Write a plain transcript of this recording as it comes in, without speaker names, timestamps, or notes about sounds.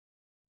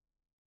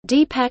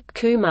Deepak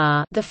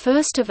Kumar, the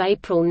 1st of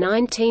April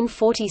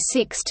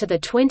 1946 to the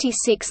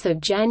 26th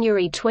of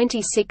January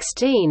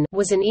 2016,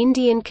 was an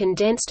Indian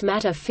condensed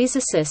matter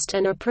physicist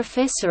and a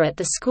professor at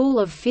the School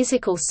of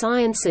Physical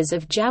Sciences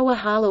of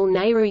Jawaharlal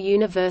Nehru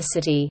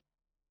University.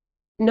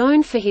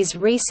 Known for his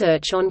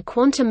research on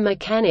quantum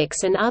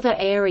mechanics and other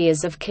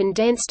areas of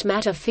condensed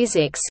matter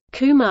physics,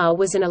 Kumar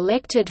was an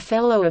elected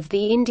Fellow of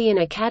the Indian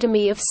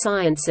Academy of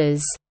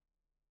Sciences.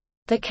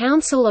 The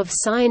Council of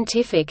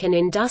Scientific and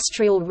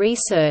Industrial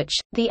Research,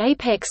 the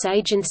apex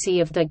agency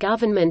of the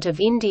Government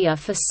of India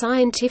for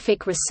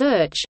scientific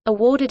research,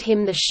 awarded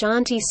him the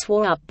Shanti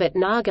Swarup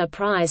Bhatnagar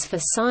Prize for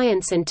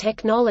Science and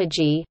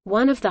Technology,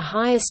 one of the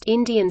highest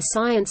Indian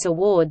science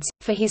awards,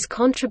 for his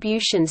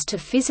contributions to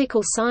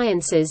physical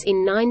sciences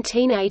in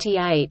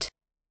 1988.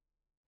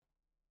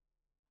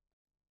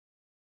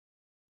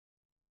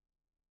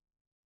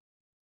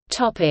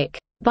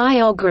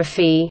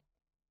 Biography.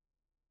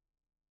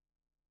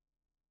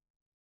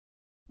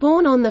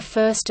 Born on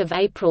 1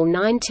 April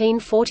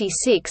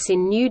 1946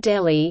 in New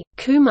Delhi,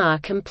 Kumar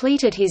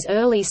completed his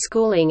early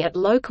schooling at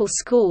local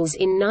schools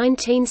in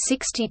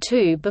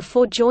 1962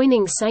 before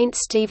joining St.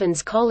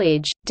 Stephen's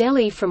College,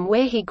 Delhi, from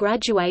where he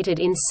graduated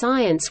in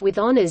science with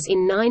honours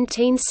in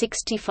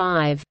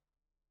 1965.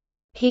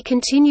 He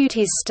continued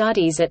his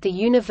studies at the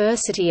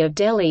University of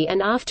Delhi and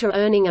after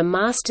earning a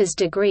master's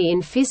degree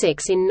in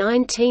physics in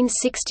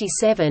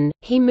 1967,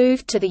 he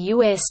moved to the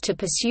U.S. to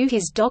pursue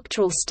his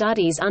doctoral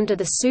studies under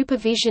the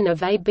supervision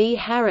of A. B.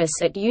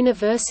 Harris at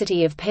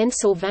University of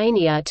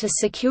Pennsylvania to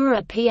secure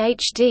a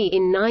Ph.D.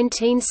 in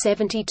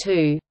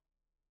 1972.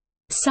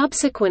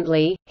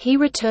 Subsequently, he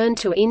returned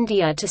to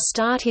India to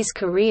start his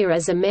career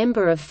as a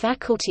member of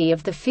faculty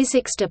of the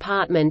Physics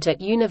Department at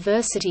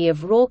University of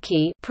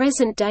Roorkee,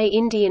 present-day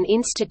Indian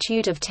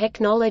Institute of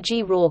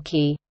Technology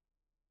Roorkee.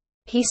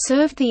 He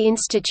served the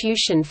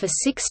institution for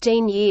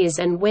 16 years,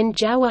 and when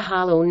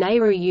Jawaharlal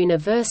Nehru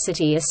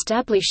University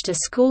established a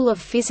School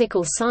of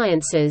Physical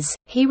Sciences,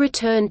 he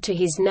returned to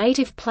his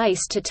native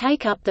place to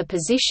take up the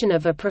position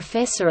of a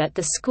professor at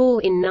the school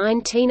in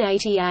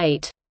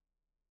 1988.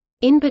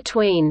 In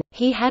between,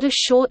 he had a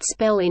short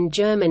spell in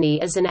Germany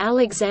as an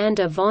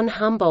Alexander von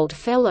Humboldt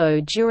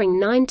Fellow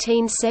during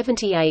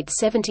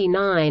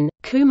 1978–79.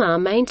 Kumar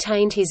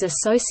maintained his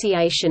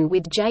association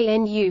with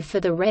JNU for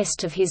the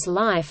rest of his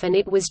life, and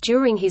it was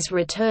during his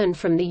return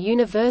from the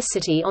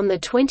university on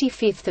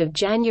 25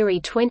 January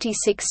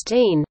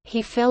 2016,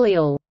 he fell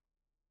ill.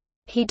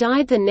 He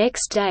died the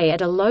next day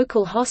at a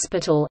local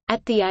hospital,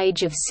 at the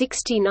age of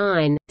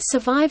 69,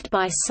 survived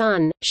by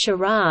son,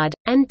 Sharad,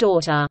 and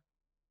daughter.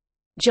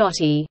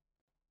 Jyoti.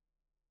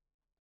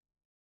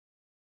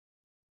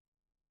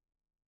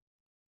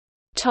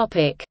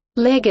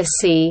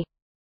 Legacy.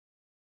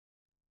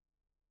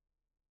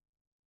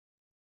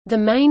 The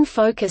main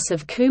focus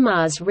of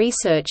Kumar's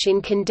research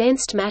in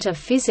condensed matter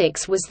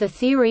physics was the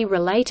theory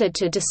related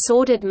to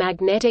disordered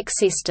magnetic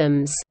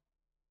systems.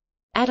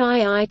 At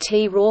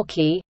IIT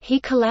Roorkee,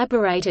 he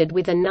collaborated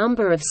with a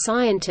number of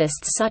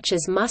scientists such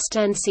as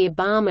Mustansir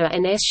Barma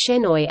and S.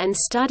 Shenoy and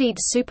studied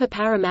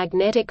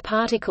superparamagnetic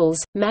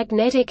particles,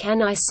 magnetic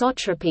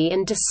anisotropy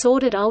and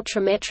disordered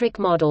ultrametric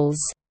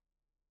models.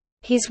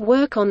 His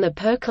work on the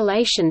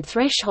percolation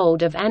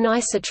threshold of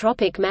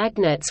anisotropic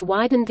magnets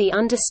widened the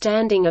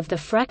understanding of the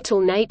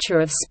fractal nature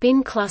of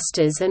spin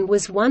clusters and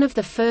was one of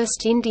the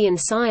first Indian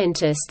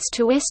scientists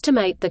to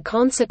estimate the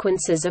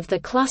consequences of the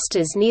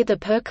clusters near the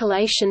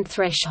percolation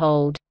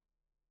threshold.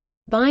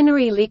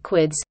 Binary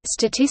liquids,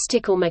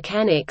 statistical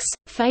mechanics,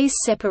 phase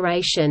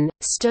separation,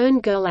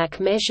 Stern–Gerlach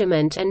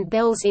measurement and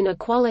Bell's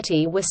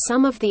inequality were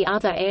some of the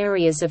other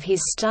areas of his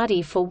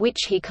study for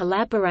which he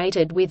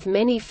collaborated with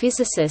many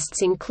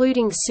physicists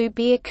including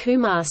Subir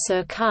Kumar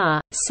Sarkar,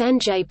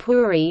 Sanjay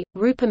Puri,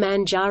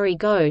 Rupamanjari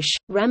Ghosh,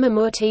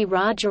 Ramamurthy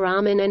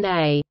Rajaraman and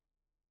A.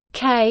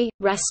 K.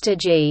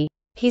 Rastogi.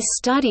 His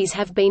studies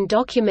have been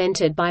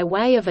documented by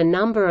way of a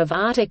number of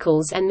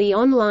articles, and the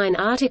online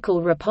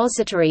article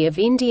repository of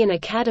Indian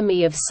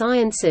Academy of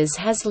Sciences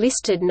has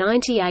listed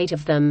 98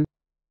 of them.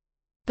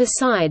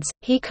 Besides,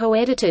 he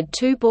co-edited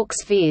 2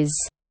 books viz.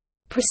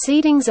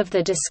 Proceedings of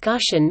the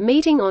Discussion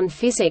Meeting on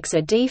Physics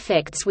are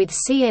Defects with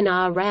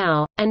C.N.R.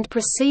 Rao, and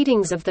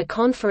Proceedings of the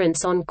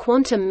Conference on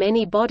Quantum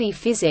Many-Body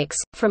Physics,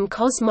 From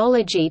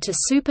Cosmology to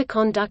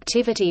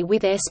Superconductivity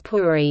with S.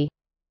 Puri.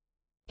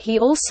 He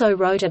also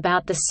wrote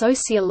about the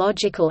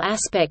sociological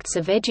aspects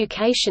of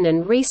education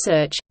and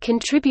research,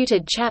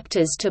 contributed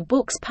chapters to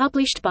books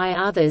published by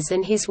others,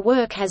 and his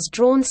work has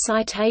drawn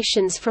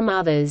citations from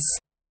others.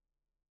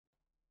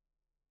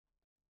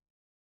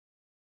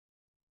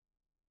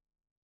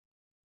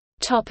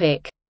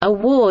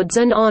 Awards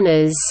and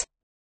honors.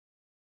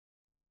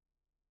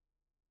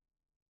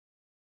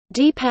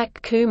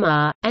 Deepak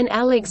Kumar, an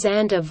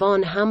Alexander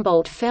von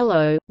Humboldt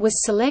Fellow,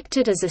 was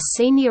selected as a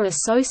senior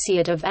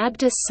associate of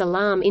Abdus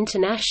Salam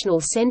International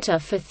Centre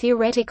for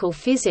Theoretical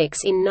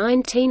Physics in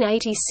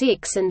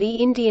 1986, and the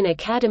Indian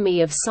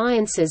Academy of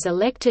Sciences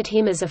elected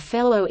him as a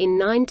Fellow in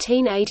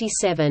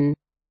 1987.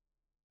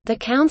 The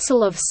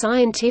Council of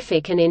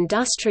Scientific and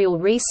Industrial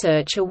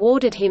Research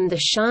awarded him the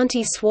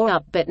Shanti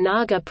Swarup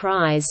Bhatnagar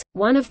Prize,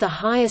 one of the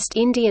highest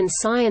Indian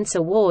science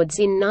awards,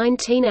 in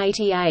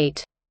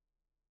 1988.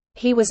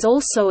 He was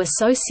also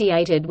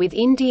associated with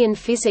Indian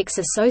Physics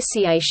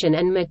Association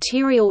and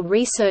Material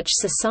Research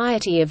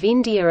Society of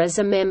India as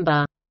a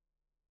member.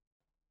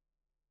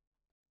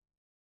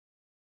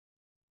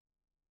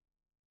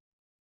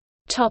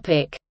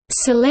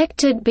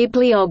 Selected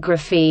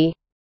bibliography.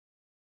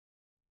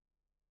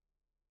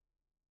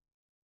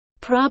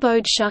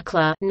 Prabodh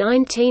Shukla,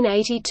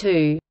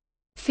 1982.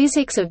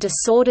 Physics of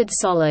Disordered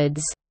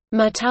Solids.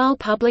 Mittal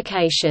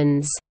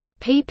Publications.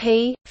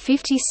 pp.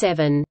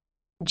 57.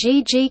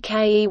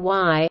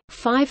 GGKEY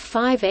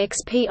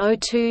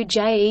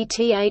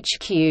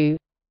 55XP02JETHQ.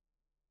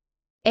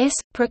 S.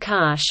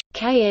 Prakash,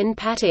 K. N.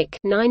 Pathak,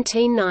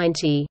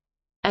 1990.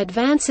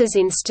 Advances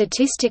in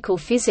Statistical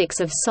Physics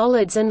of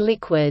Solids and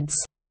Liquids.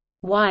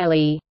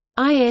 Wiley.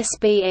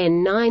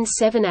 ISBN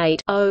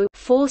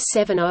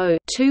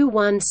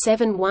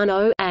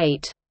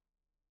 978-0-470-21710-8.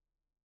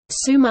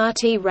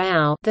 Sumati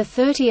Rao, the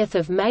 30th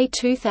of May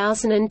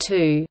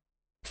 2002.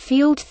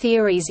 Field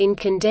Theories in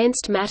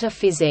Condensed Matter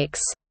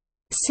Physics.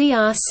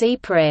 CRC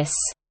Press.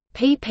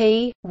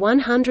 pp.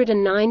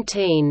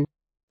 119.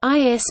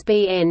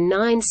 ISBN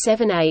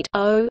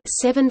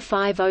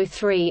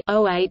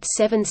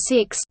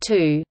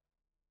 978-0-7503-0876-2.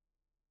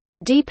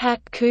 Deepak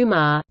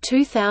Kumar,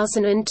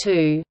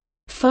 2002.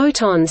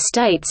 Photon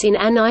States in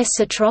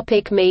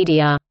Anisotropic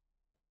Media.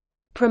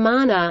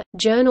 Pramana,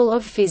 Journal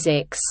of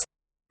Physics.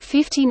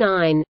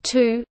 59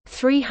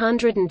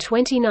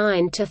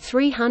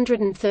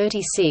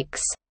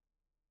 329–336.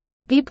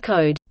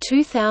 Bibcode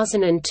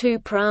 2002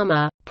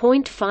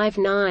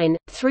 Prama.59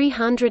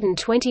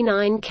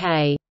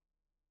 329K.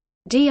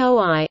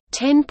 DOI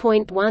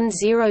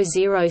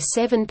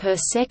 10.1007 per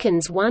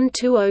seconds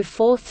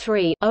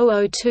 12043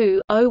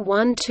 002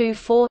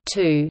 0124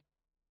 2.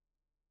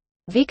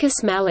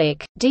 Vikas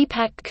Malik,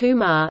 Deepak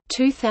Kumar,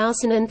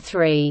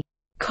 2003.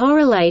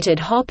 Correlated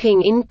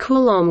Hopping in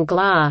Coulomb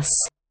Glass.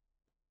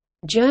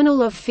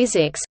 Journal of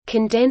Physics,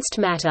 Condensed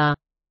Matter.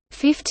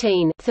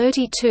 15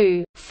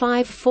 32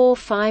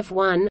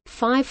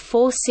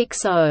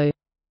 5451–5460.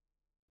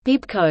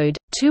 Bibcode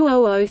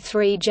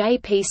 2003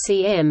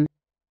 JPCM.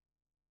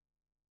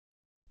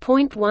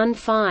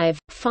 .15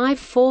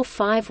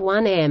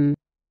 5451M.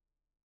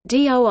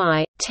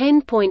 DOI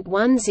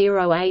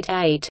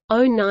 10.1088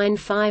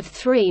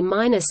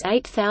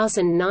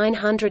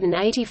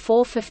 0953–8984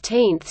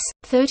 15ths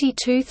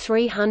 32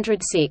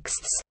 306.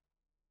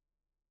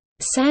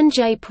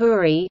 Sanjay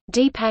Puri,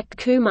 Deepak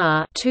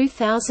Kumar,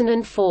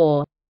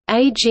 2004.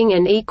 Aging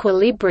and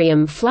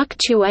Equilibrium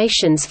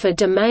Fluctuations for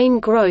Domain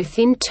Growth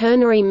in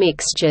Ternary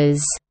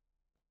Mixtures.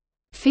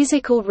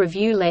 Physical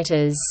Review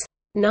Letters.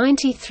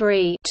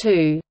 93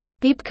 2.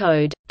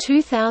 Bibcode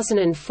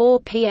 2004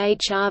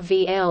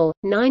 PHRVL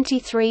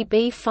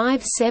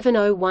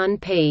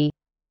 93B5701P.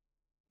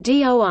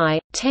 DOI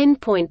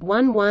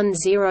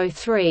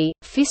 10.1103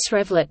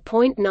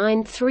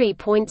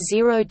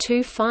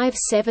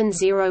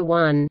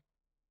 FISREVLET.93.025701.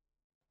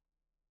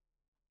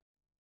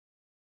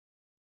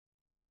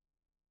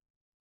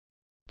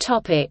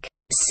 Topic.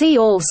 See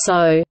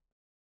also.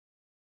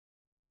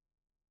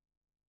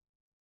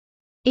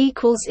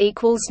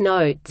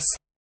 Notes